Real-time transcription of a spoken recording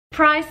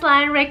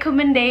Priceline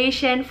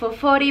recommendation for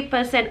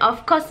 40%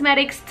 off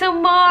cosmetics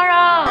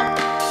tomorrow.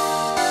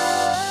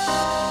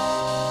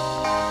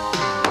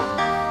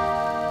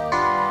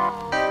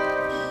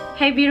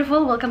 Hey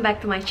beautiful, welcome back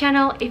to my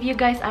channel. If you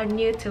guys are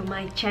new to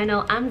my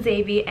channel, I'm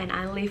Zebby and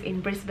I live in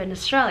Brisbane,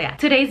 Australia.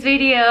 Today's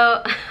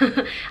video,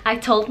 I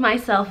told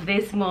myself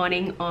this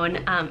morning on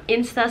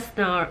Insta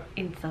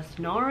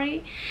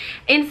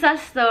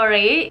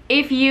story.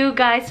 If you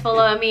guys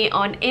follow me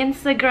on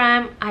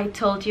Instagram, I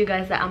told you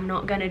guys that I'm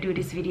not gonna do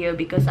this video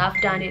because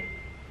I've done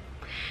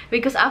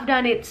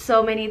it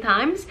so many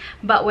times.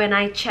 But when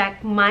I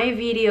check my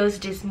videos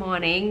this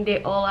morning,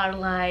 they all are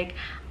like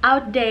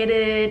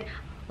outdated,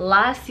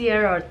 last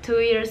year or 2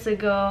 years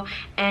ago,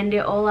 and they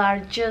all are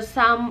just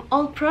some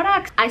old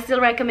products. I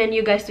still recommend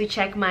you guys to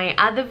check my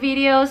other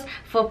videos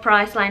for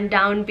Priceline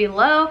down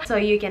below so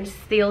you can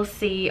still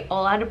see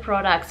all other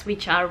products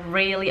which are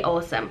really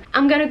awesome.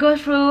 I'm gonna go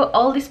through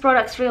all these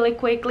products really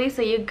quickly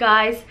so you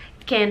guys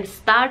can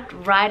start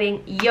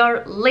writing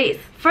your list.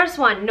 First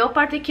one, no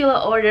particular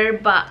order,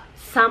 but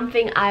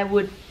something I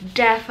would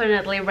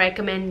definitely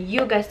recommend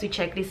you guys to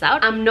check this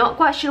out. I'm not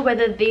quite sure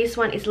whether this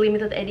one is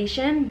limited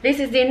edition. This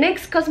is the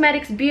NYX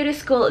Cosmetics Beauty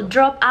School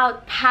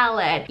Dropout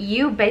palette.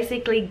 You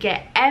basically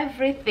get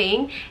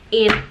everything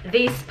in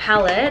this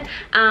palette,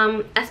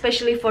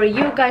 especially for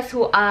you guys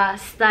who are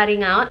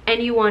starting out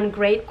and you want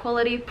great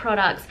quality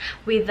products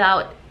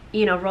without,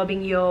 you know,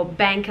 robbing your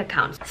bank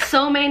account.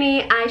 So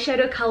many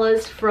eyeshadow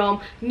colors from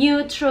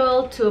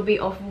neutral to a bit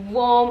of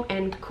warm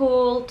and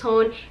cool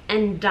tone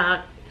and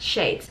dark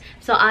shades.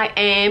 So I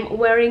am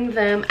wearing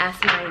them as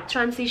my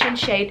transition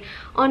shade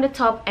on the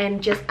top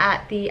and just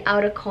at the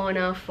outer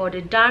corner for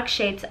the dark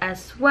shades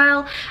as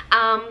well.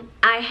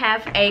 I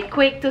have a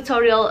quick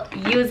tutorial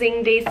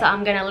using this, so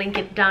I'm gonna link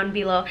it down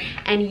below.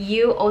 And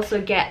you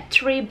also get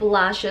 3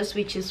 blushes,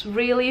 which is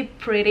really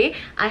pretty.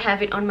 I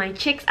have it on my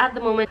cheeks at the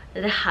moment.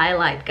 The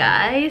highlight,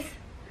 guys,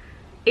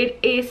 it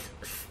is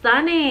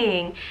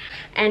stunning.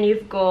 And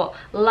you've got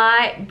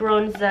light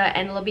bronzer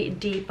and a little bit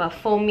deeper.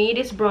 For me,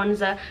 this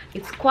bronzer,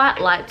 it's quite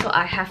light, so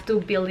I have to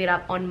build it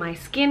up on my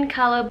skin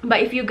color.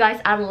 But if you guys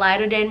are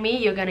lighter than me,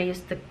 you're gonna use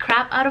the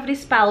crap out of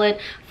this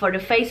palette for the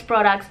face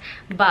products,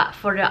 but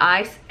for the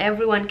eyes,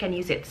 everyone can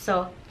use it.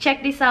 So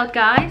check this out,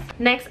 guys.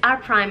 Next are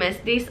primers.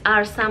 These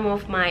are some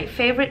of my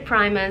favorite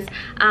primers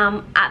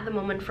at the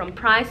moment from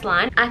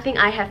Priceline. I think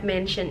I have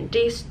mentioned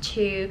these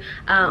two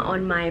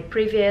on my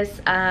previous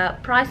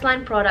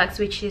Priceline products,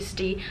 which is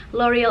the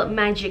L'Oreal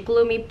Magic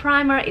Lumi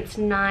Primer. It's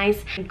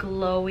nice,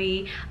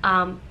 glowy,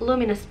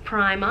 luminous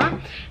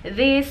primer.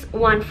 This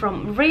one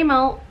from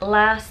Rimmel,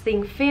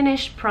 Lasting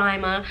Finish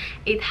Primer.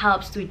 It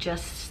helps to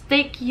just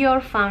stick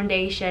your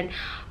foundation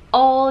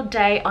all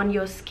day on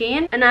your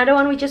skin. Another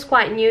one which is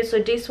quite new, so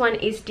this one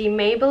is the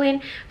Maybelline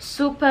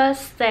Super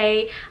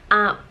Stay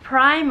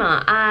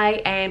primer.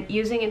 I am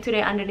using it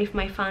today underneath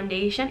my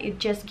foundation. It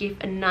just gives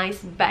a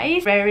nice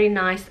base, very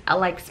nice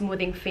like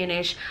smoothing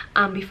finish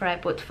before I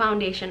put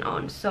foundation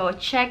on. So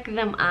check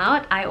them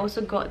out. I also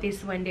got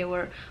this when they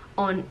were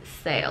on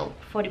sale,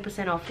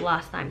 40% off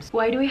last time.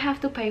 Why do we have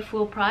to pay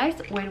full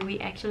price when we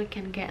actually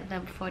can get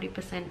them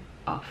 40%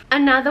 off?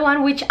 Another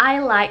one which I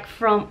like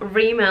from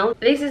Rimmel,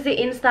 this is the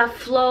Insta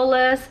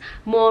Flawless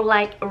more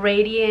like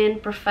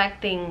radiant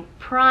perfecting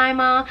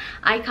primer.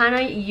 I kind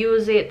of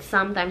use it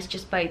sometimes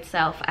just by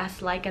itself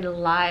as like a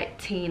light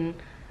tint,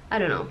 I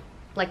don't know,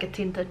 like a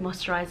tinted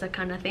moisturizer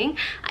kind of thing.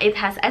 It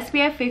has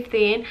SPF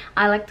 15.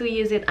 I like to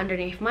use it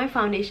underneath my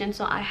foundation,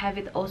 so I have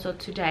it also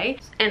today.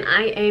 And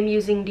I am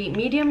using the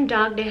medium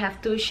dark. They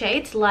have 2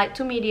 shades, light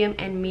to medium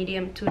and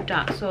medium to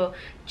dark, so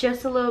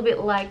just a little bit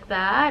like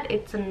that.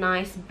 It's a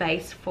nice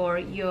base for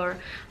your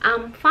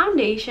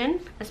foundation,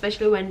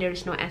 especially when there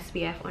is no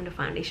SPF on the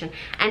foundation.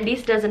 And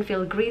this doesn't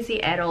feel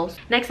greasy at all.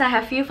 Next I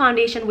have few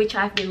foundation which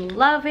I've been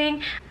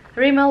loving.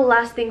 Rimmel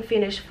Lasting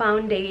Finish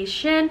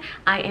Foundation.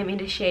 I am in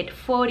the shade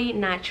 40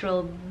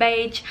 Natural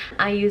Beige.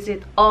 I use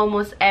it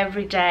almost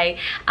every day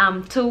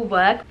to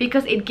work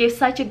because it gives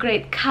such a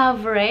great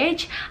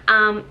coverage.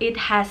 It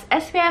has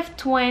SPF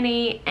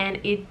 20 and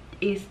it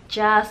is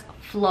just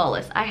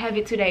flawless. I have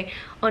it today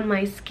on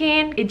my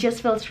skin. It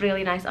just feels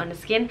really nice on the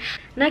skin.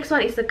 Next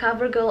one is the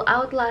CoverGirl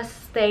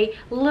Outlast Stay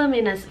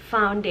Luminous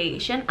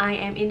Foundation. I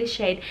am in the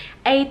shade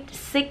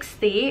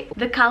 860.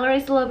 The color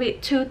is a little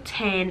bit too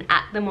tan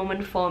at the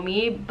moment for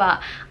me,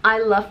 but I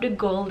love the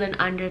golden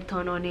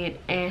undertone on it,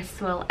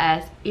 as well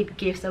as it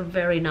gives a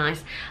very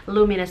nice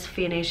luminous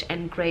finish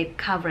and great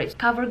coverage.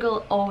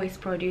 CoverGirl always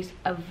produce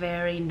a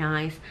very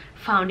nice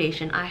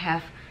foundation. I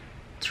have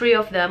 3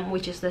 of them,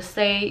 which is the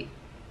Stay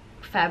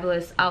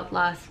Fabulous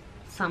Outlast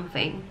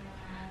something.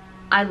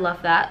 I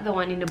love that, the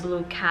one in the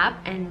blue cap,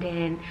 and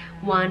then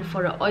one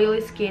for the oily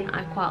skin.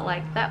 I quite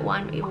like that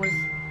one. It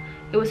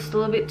was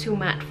still a bit too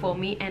matte for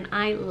me, and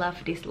I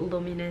love this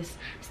luminous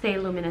Stay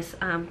Luminous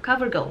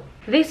CoverGirl.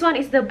 This one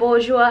is the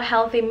Bourjois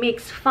Healthy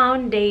Mix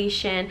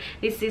Foundation.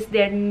 This is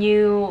their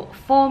new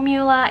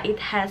formula. It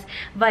has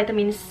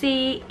vitamin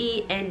C,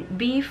 E and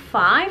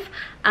B5.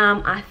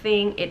 I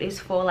think it is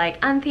for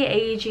like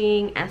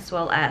anti-aging as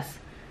well as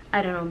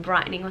I don't know,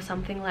 brightening or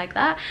something like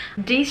that.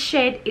 This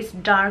shade is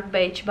dark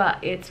beige, but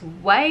it's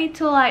way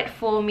too light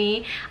for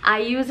me. I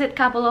use it a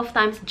couple of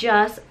times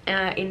just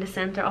in the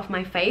center of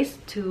my face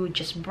to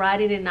just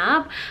brighten it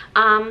up.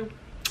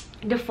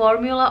 The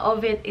formula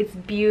of it is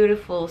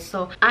beautiful,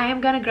 so I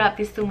am gonna grab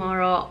this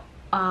tomorrow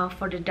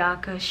for the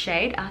darker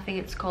shade. I think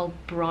it's called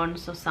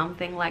bronze or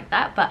something like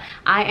that, but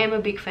I am a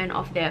big fan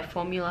of their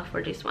formula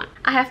for this one.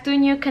 I have two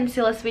new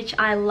concealers which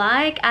I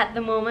like at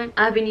the moment.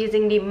 I've been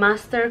using the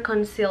Master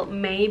Conceal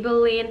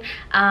Maybelline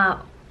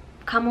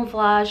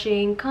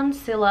camouflaging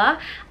concealer.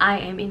 I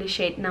am in the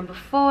shade number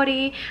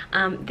 40.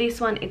 This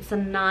one, it's a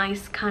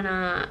nice kind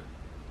of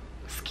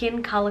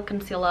skin color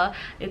concealer.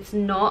 It's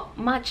not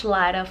much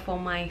lighter for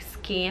my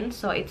skin,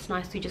 so it's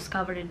nice to just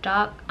cover the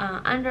dark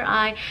under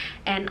eye.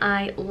 And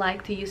I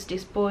like to use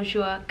this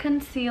Bourjois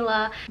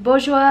concealer,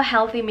 Bourjois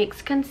Healthy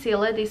Mix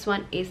concealer. This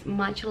one is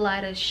much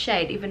lighter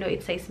shade, even though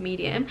it says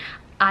medium.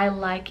 I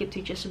like it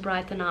to just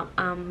brighten up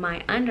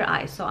my under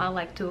eye, so I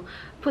like to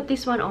put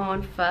this one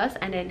on first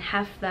and then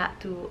have that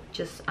to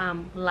just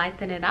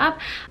lighten it up.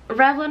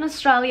 Revlon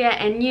Australia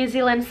and New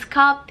Zealand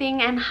Sculpting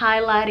and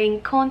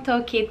Highlighting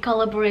Contour Kit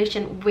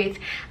collaboration with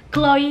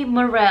Chloe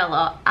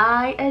Morello.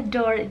 I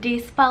adore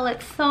this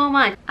palette so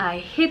much. I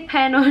hit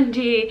pan on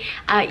the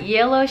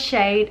yellow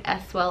shade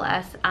as well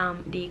as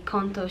the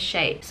contour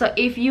shade. So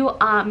if you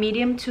are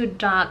medium to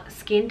dark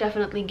skin,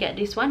 definitely get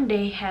this one.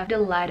 They have the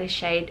lighter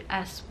shade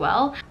as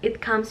well.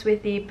 It comes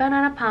with the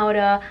banana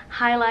powder,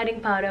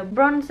 highlighting powder,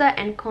 bronzer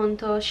and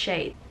contour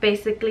shade.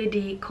 Basically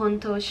the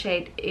contour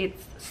shade,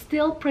 it's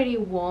still pretty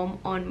warm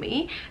on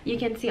me. You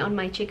can see on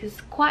my cheek it's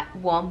quite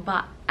warm,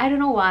 but I don't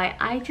know why,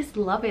 I just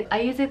love it.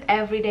 I use it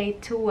every day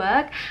to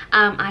work.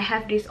 I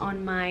have this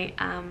on my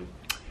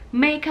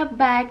makeup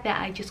bag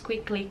that I just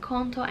quickly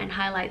contour and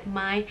highlight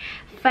my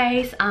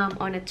face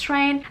on a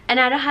train.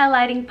 Another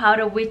highlighting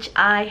powder which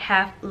I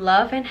have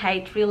love and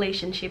hate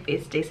relationship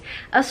is this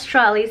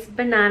Australis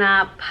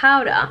banana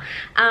powder.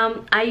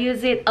 I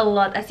use it a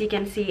lot. As you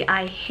can see,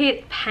 I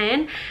hit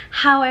pan.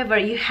 However,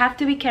 you have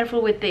to be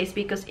careful with this,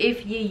 because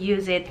if you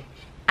use it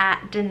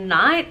at the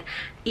night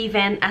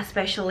event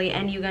especially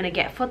and you're gonna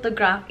get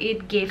photographed,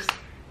 it gives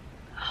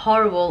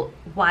horrible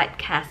white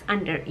cast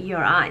under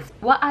your eyes.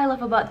 What I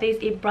love about this,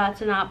 it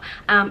brightens up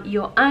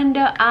your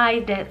under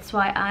eye. That's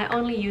why I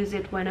only use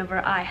it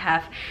whenever I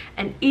have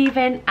an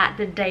event at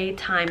the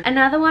daytime.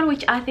 Another one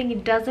which I think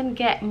it doesn't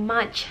get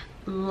much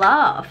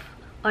love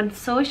on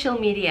social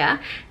media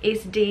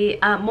is the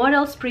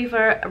Models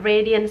Prefer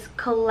Radiance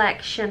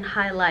Collection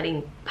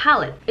Highlighting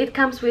Palette. It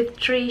comes with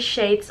 3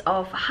 shades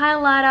of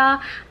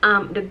highlighter,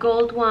 the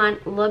gold one,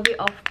 a little bit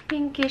of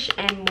pinkish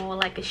and more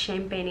like a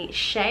champagne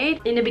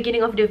shade. In the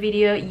beginning of the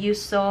video you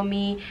saw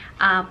me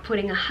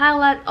putting a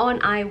highlight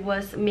on. I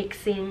was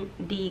mixing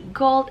the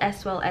gold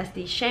as well as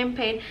the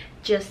champagne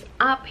just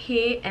up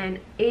here and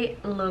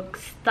it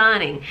looks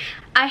stunning.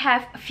 I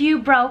have a few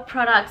brow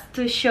products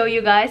to show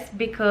you guys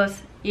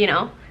because, you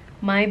know,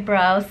 my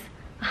brows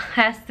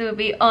has to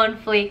be on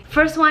fleek.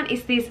 First one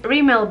is this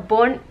Rimmel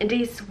Born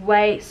This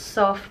Way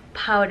Soft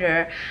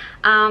Powder.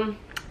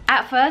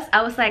 At first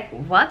I was like,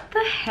 what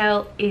the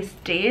hell is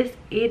this?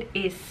 It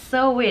is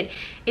so weird.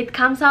 It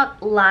comes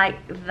out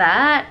like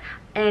that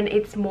and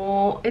it's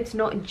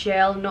not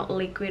gel, not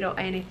liquid or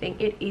anything.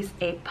 It is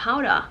a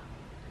powder.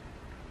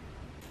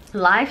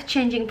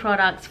 Life-changing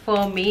products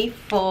for me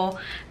for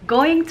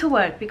going to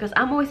work, because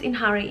I'm always in a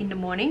hurry in the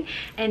morning,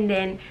 and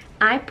then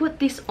I put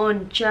this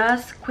on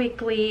just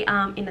quickly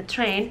in a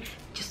train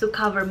just to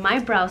cover my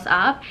brows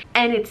up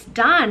and it's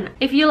done.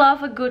 If you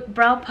love a good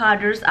brow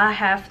powders, I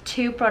have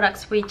 2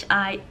 products which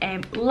I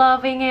am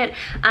loving it.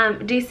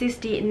 This is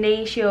the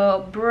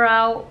Natio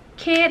Brow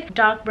Kit,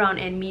 dark brown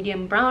and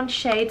medium brown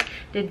shade.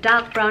 The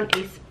dark brown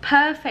is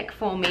perfect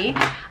for me.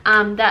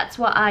 That's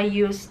what I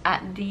use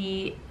at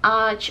the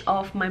arch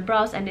of my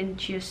brows and then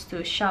just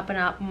to sharpen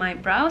up my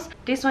brows.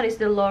 This one is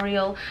the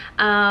L'Oreal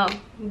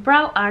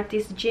Brow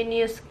Artist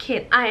Genius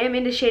Kit. I am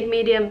in the shade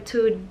medium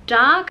to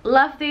dark.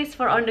 Love this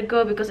for on the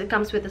go because it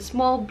comes with a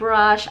small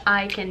brush.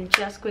 I can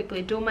just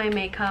quickly do my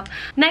makeup.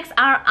 Next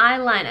are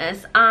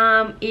eyeliners.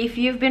 If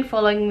you've been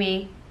following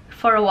me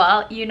for a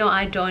while, you know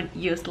I don't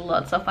use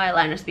lots of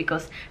eyeliners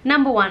because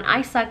number 1,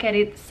 I suck at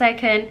it.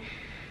 Second,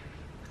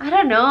 I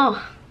don't know,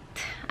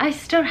 I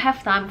still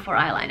have time for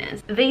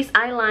eyeliners. This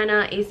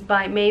eyeliner is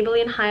by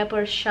Maybelline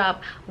Hyper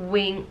Sharp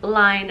Wing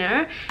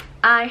Liner.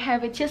 I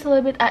have it just a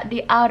little bit at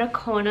the outer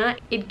corner.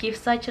 It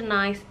gives such a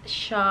nice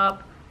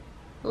sharp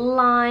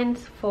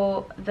lines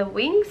for the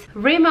wings.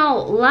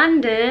 Rimmel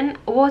London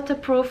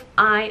Waterproof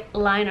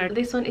Eyeliner.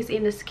 This one is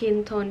in the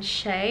skin tone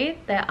shade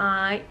that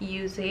I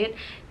use it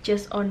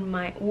just on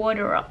my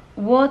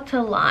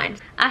waterline.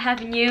 I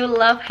have new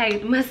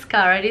love-hate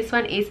mascara. This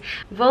one is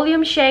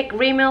Volume Shake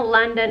Rimmel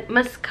London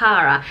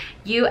Mascara.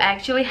 You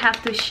actually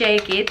have to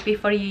shake it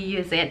before you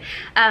use it.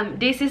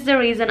 This is the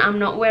reason I'm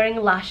not wearing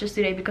lashes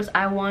today, because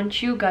I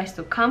want you guys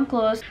to come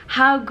close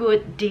how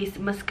good this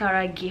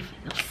mascara gives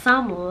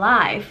some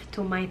life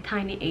to my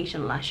tiny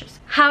Asian lashes.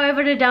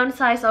 However, the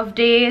downside of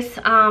this,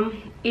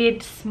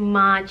 it's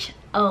much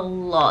a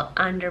lot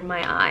under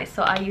my eyes,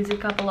 so I use it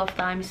a couple of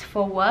times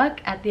for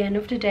work. At the end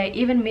of the day,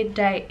 even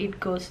midday, it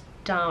goes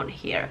down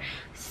here.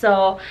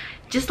 So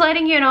just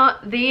letting you know,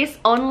 this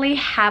only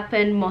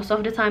happen most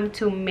of the time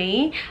to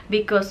me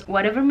because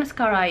whatever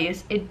mascara I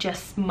use, it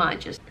just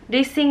smudges.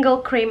 These single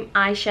cream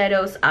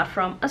eyeshadows are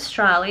from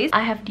Australis.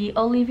 I have the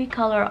olivey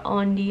color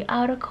on the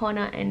outer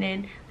corner and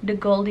then the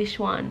goldish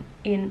one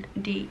in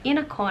the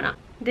inner corner.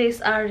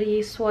 These are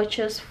the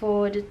swatches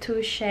for the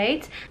two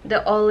shades.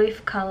 The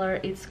olive color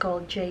is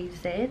called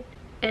JZ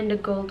and the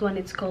gold one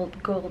is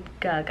called Gold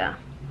Gaga.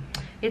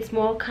 It's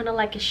more kind of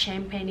like a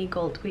champagne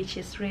gold, which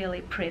is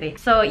really pretty.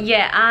 So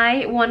yeah,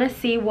 I want to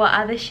see what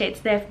other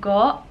shades they've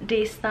got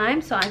this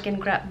time so I can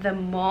grab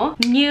them more.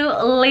 New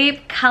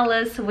lip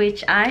colors,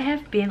 which I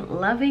have been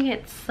loving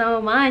it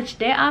so much.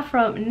 They are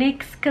from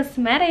NYX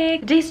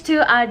Cosmetics. These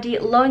two are the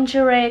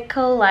lingerie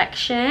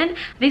collection.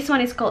 This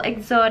one is called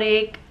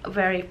Exotic,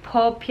 very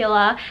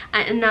popular,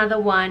 and another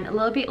one a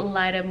little bit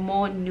lighter,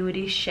 more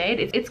nudie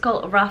shade. It's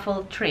called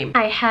Ruffle Trim.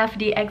 I have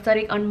the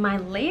Exotic on my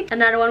lip.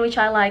 Another one which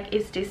I like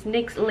is this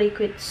NYX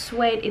Liquid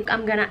Suede.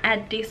 I'm gonna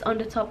add this on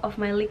the top of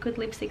my liquid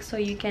lipstick so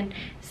you can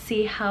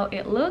see how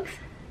it looks.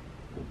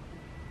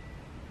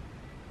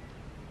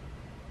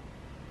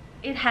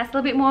 It has a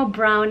little bit more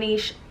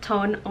brownish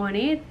tone on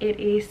it. It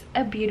is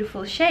a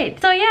beautiful shade.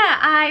 So yeah,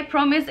 I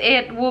promise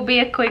it will be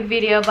a quick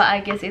video, but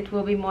I guess it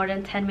will be more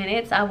than 10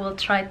 minutes. I will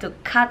try to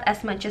cut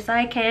as much as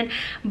I can,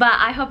 but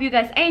I hope you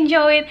guys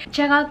enjoy it.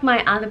 Check out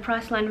my other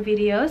Priceline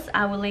videos.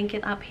 I will link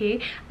it up here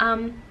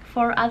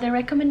for other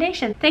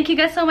recommendations. Thank you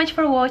guys so much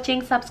for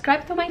watching.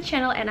 Subscribe to my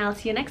channel and I'll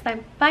see you next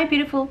time. Bye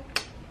beautiful.